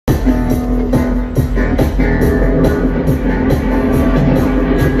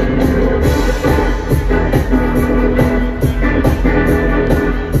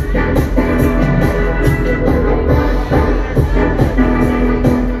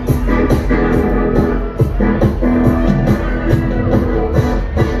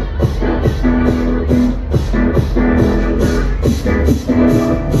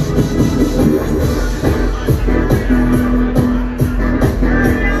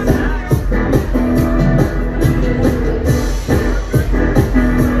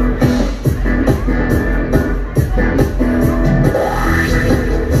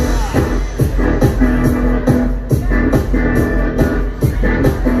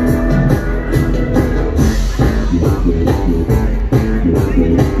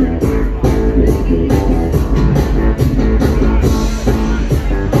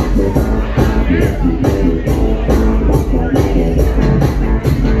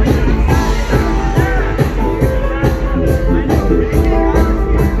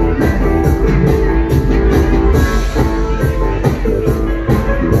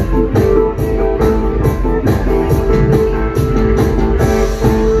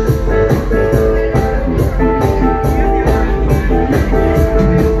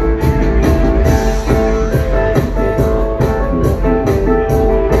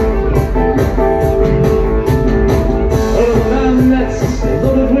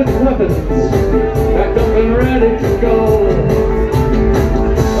packed up and ready to go.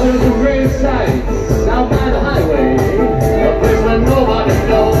 There's a grave site out by the highway, a place where nobody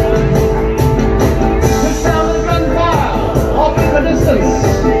knows. The sound of gunfire off in the distance,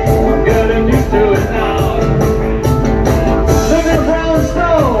 I'm getting used to it now. Living in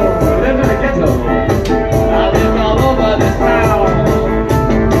brownstone, living in a ghetto, I've lived all over this town.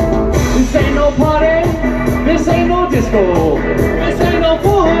 This ain't no party, this ain't no disco, this ain't no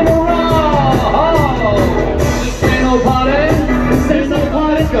fooling around. This ain't no party, this ain't no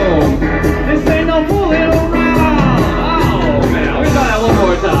party disco, this ain't no fooling around. Oh man, let me try that one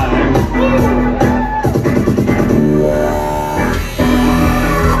more time.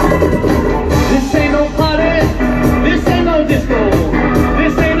 This ain't no party, this ain't no disco,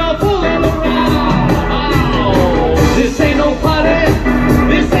 this ain't no fooling around. This ain't no party,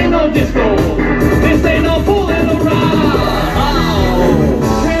 this ain't no disco, this ain't no fooling around.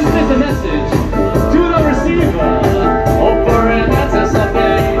 Transmit the message to the receiver, hope for an answer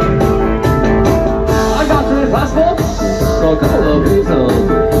someday. I got 3 passports, a couple of visas,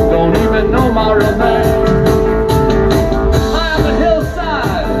 don't even know my real name. I am a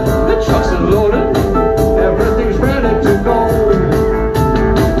hillside, the trucks are loaded, everything's ready to go.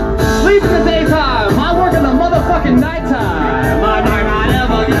 Sleep in the daytime, I work in the motherfucking nighttime. I might not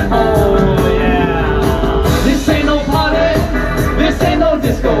ever get home, yeah. This ain't no party, this ain't no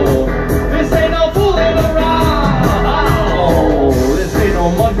disco, this ain't no fooling around. Oh, this ain't no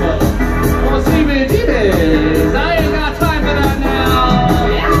mugger or CBGBs. I ain't got time for that now.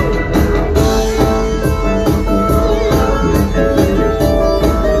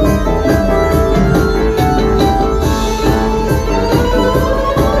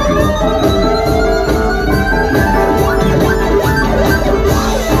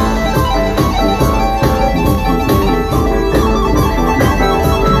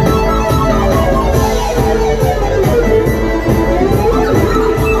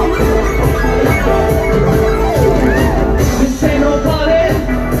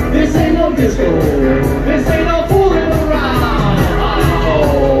 This ain't no fooling around.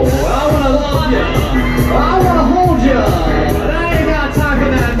 Oh, I wanna love ya, I wanna hold ya, but I ain't got time for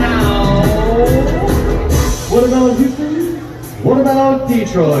that now. What about Houston? What about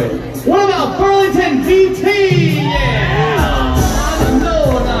Detroit? What about Burlington, DT? Yeah! I don't know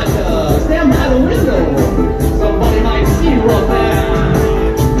about ya. Stand by the window, somebody might see you up there.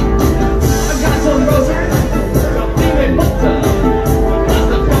 I got some groceries, some female butter.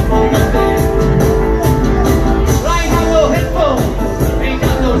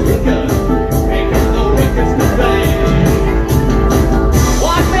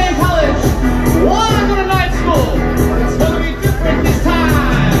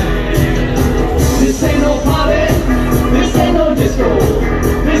 This ain't no party, this ain't no disco,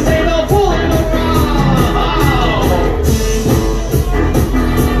 this ain't no fooling around.